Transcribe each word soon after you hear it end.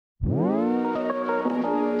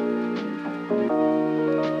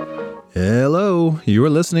you are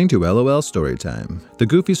listening to LOL Storytime, the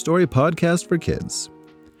goofy story podcast for kids.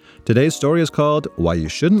 Today's story is called Why You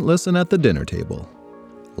Shouldn't Listen at the Dinner Table.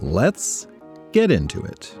 Let's get into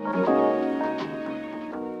it.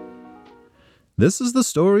 This is the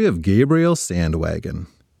story of Gabriel Sandwagon,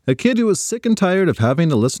 a kid who was sick and tired of having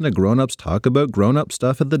to listen to grown-ups talk about grown-up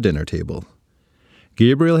stuff at the dinner table.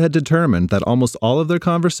 Gabriel had determined that almost all of their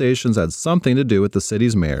conversations had something to do with the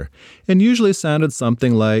city's mayor, and usually sounded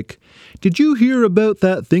something like, "Did you hear about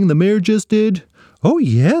that thing the mayor just did? Oh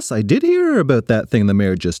yes, I did hear about that thing the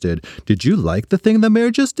mayor just did. Did you like the thing the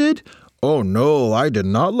mayor just did? Oh no, I did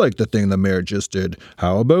not like the thing the mayor just did.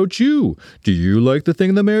 How about you? Do you like the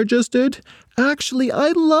thing the mayor just did? Actually,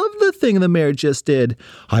 I love the thing the mayor just did.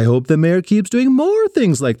 I hope the mayor keeps doing more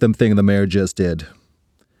things like the thing the mayor just did."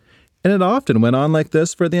 And it often went on like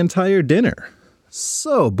this for the entire dinner.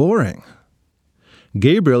 So boring.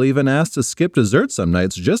 Gabriel even asked to skip dessert some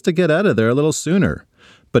nights just to get out of there a little sooner,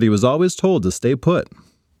 but he was always told to stay put.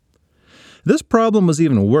 This problem was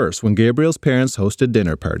even worse when Gabriel's parents hosted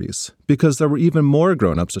dinner parties, because there were even more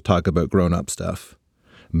grown-ups to talk about grown-up stuff.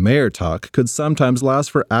 Mayor talk could sometimes last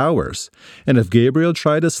for hours, and if Gabriel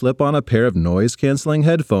tried to slip on a pair of noise-canceling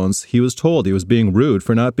headphones, he was told he was being rude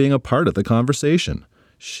for not being a part of the conversation.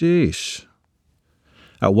 Sheesh.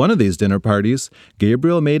 At one of these dinner parties,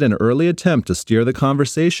 Gabriel made an early attempt to steer the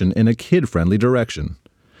conversation in a kid-friendly direction.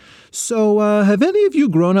 So, have any of you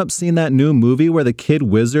grown-ups seen that new movie where the kid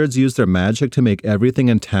wizards use their magic to make everything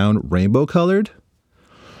in town rainbow-colored?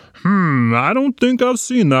 I don't think I've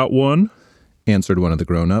seen that one, answered one of the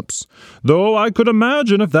grown-ups. Though I could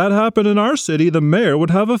imagine if that happened in our city, the mayor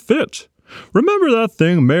would have a fit. Remember that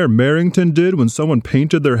thing Mayor Merrington did when someone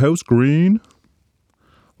painted their house green?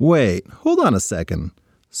 Wait, hold on a second,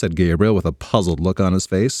 said Gabriel with a puzzled look on his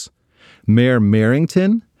face. Mayor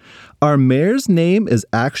Merrington? Our mayor's name is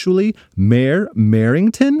actually Mayor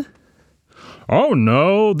Merrington? Oh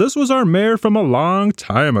no, this was our mayor from a long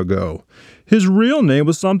time ago. His real name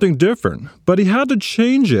was something different, but he had to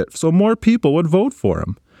change it so more people would vote for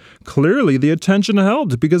him. Clearly the attention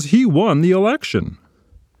helped because he won the election.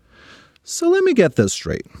 So let me get this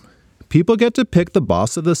straight. People get to pick the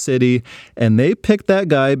boss of the city, and they picked that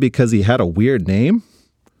guy because he had a weird name?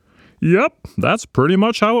 Yep, that's pretty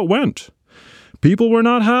much how it went. People were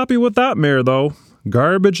not happy with that mayor, though.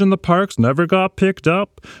 Garbage in the parks never got picked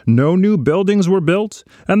up, no new buildings were built,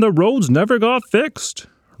 and the roads never got fixed.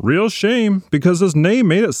 Real shame, because his name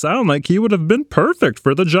made it sound like he would have been perfect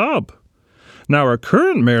for the job. Now our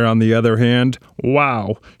current mayor, on the other hand,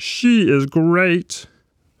 wow, she is great.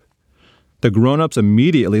 The grown-ups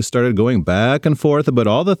immediately started going back and forth about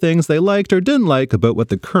all the things they liked or didn't like about what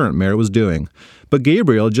the current mayor was doing. But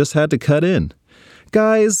Gabriel just had to cut in.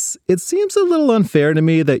 Guys, it seems a little unfair to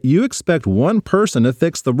me that you expect one person to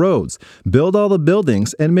fix the roads, build all the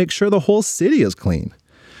buildings, and make sure the whole city is clean.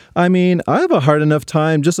 I mean, I have a hard enough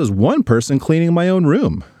time just as one person cleaning my own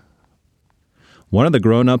room. One of the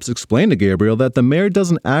grown-ups explained to Gabriel that the mayor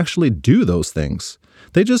doesn't actually do those things.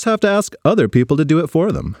 They just have to ask other people to do it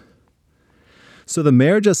for them. So the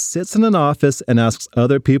mayor just sits in an office and asks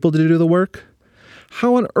other people to do the work?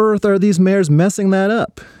 How on earth are these mayors messing that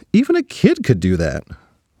up? Even a kid could do that.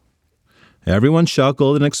 Everyone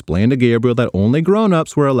chuckled and explained to Gabriel that only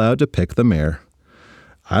grown-ups were allowed to pick the mayor.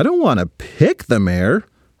 I don't want to pick the mayor,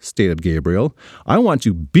 stated Gabriel. I want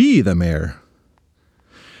to be the mayor.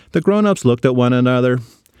 The grown-ups looked at one another.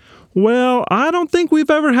 Well, I don't think we've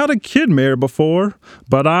ever had a kid mayor before,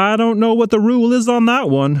 but I don't know what the rule is on that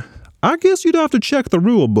one. I guess you'd have to check the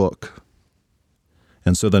rule book.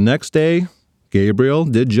 And so the next day, Gabriel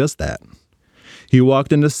did just that. He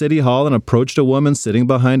walked into City Hall and approached a woman sitting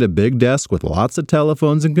behind a big desk with lots of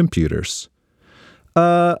telephones and computers.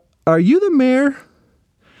 Are you the mayor?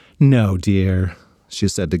 No, dear, she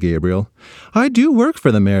said to Gabriel. I do work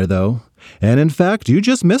for the mayor, though. And in fact, you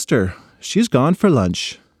just missed her. She's gone for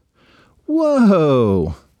lunch.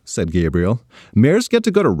 Whoa, said Gabriel. Mayors get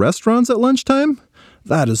to go to restaurants at lunchtime?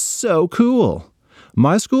 That is so cool.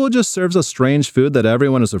 My school just serves a strange food that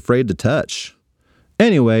everyone is afraid to touch.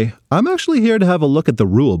 Anyway, I'm actually here to have a look at the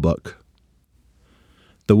rule book.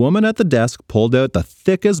 The woman at the desk pulled out the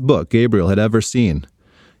thickest book Gabriel had ever seen.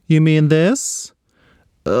 You mean this?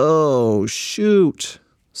 Oh, shoot,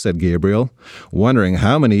 said Gabriel, wondering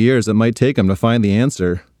how many years it might take him to find the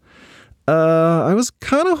answer. I was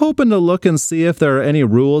kind of hoping to look and see if there are any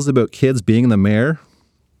rules about kids being the mayor.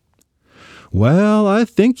 Well, I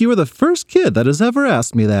think you are the first kid that has ever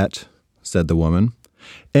asked me that, said the woman.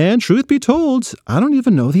 And truth be told, I don't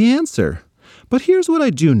even know the answer. But here's what I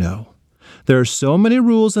do know. There are so many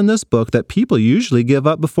rules in this book that people usually give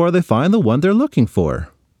up before they find the one they're looking for.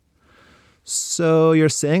 So you're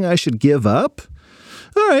saying I should give up?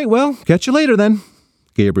 All right, well, catch you later then,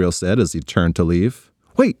 Gabriel said as he turned to leave.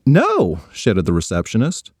 Wait, no, shouted the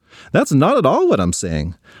receptionist. That's not at all what I'm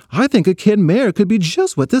saying. I think a kid mayor could be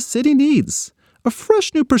just what this city needs. A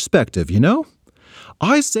fresh new perspective, you know?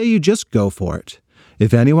 I say you just go for it.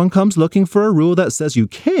 If anyone comes looking for a rule that says you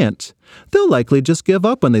can't, they'll likely just give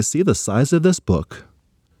up when they see the size of this book.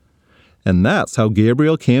 And that's how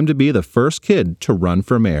Gabriel came to be the first kid to run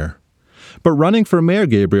for mayor. But running for mayor,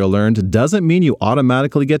 Gabriel learned, doesn't mean you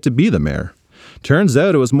automatically get to be the mayor. Turns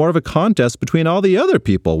out it was more of a contest between all the other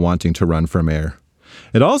people wanting to run for mayor.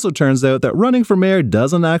 It also turns out that running for mayor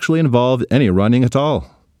doesn't actually involve any running at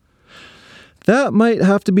all. That might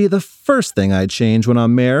have to be the first thing I'd change when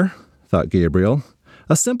I'm mayor, thought Gabriel.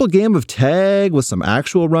 A simple game of tag with some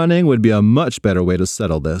actual running would be a much better way to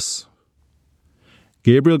settle this.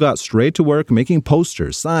 Gabriel got straight to work making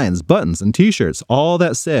posters, signs, buttons, and t-shirts, all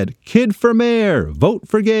that said, "Kid for Mayor, vote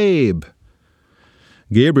for Gabe."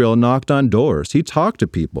 Gabriel knocked on doors. He talked to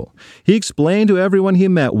people. He explained to everyone he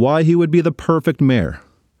met why he would be the perfect mayor.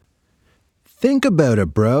 Think about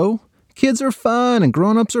it, bro. Kids are fun and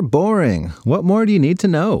grown-ups are boring. What more do you need to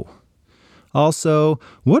know? Also,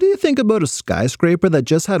 what do you think about a skyscraper that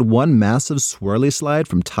just had one massive swirly slide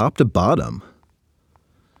from top to bottom?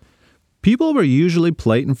 People were usually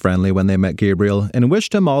polite and friendly when they met Gabriel and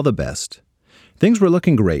wished him all the best. Things were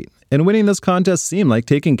looking great, and winning this contest seemed like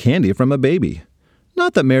taking candy from a baby.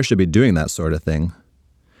 Not that mayor should be doing that sort of thing.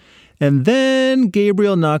 And then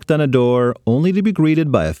Gabriel knocked on a door, only to be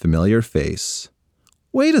greeted by a familiar face.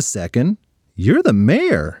 Wait a second, you're the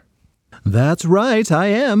mayor. That's right, I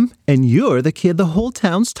am, and you're the kid the whole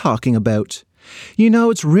town's talking about. You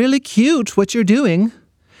know, it's really cute what you're doing.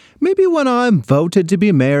 Maybe when I'm voted to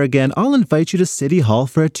be mayor again, I'll invite you to City Hall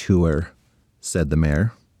for a tour, said the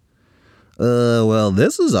mayor. Well,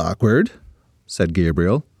 this is awkward, said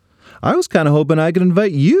Gabriel. I was kind of hoping I could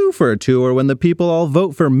invite you for a tour when the people all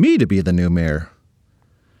vote for me to be the new mayor.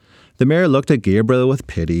 The mayor looked at Gabriel with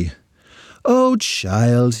pity. Oh,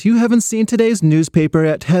 child, you haven't seen today's newspaper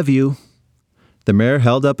yet, have you? The mayor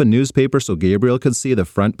held up a newspaper so Gabriel could see the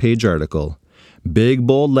front page article. Big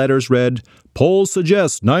bold letters read, "Polls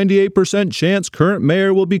suggest 98% chance current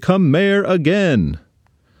mayor will become mayor again."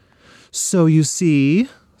 So you see,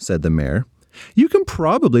 said the mayor, you can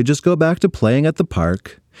probably just go back to playing at the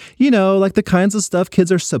park. You know, like the kinds of stuff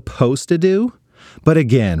kids are supposed to do. But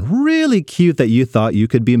again, really cute that you thought you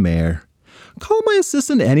could be mayor. Call my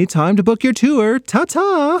assistant anytime to book your tour.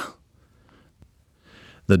 Ta-ta!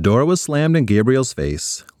 The door was slammed in Gabriel's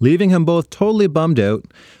face, leaving him both totally bummed out,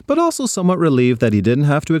 but also somewhat relieved that he didn't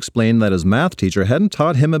have to explain that his math teacher hadn't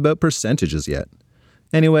taught him about percentages yet.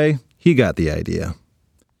 Anyway, he got the idea.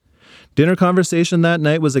 Dinner conversation that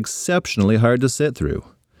night was exceptionally hard to sit through.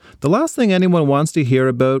 The last thing anyone wants to hear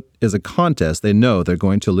about is a contest they know they're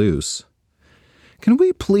going to lose. Can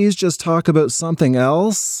we please just talk about something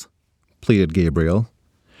else? Pleaded Gabriel.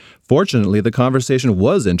 Fortunately, the conversation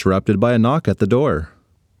was interrupted by a knock at the door.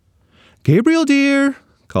 Gabriel, dear,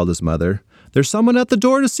 called his mother. There's someone at the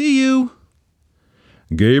door to see you.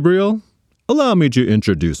 Gabriel, allow me to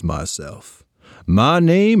introduce myself. My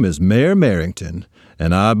name is Mayor Merrington,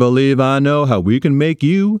 and I believe I know how we can make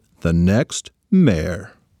you the next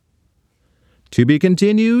mayor. To be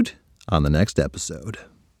continued on the next episode.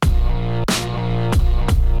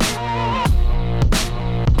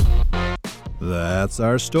 That's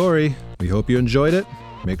our story. We hope you enjoyed it.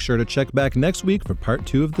 Make sure to check back next week for part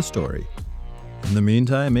 2 of the story. In the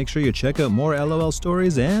meantime, make sure you check out more LOL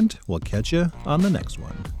stories, and we'll catch you on the next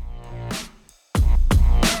one.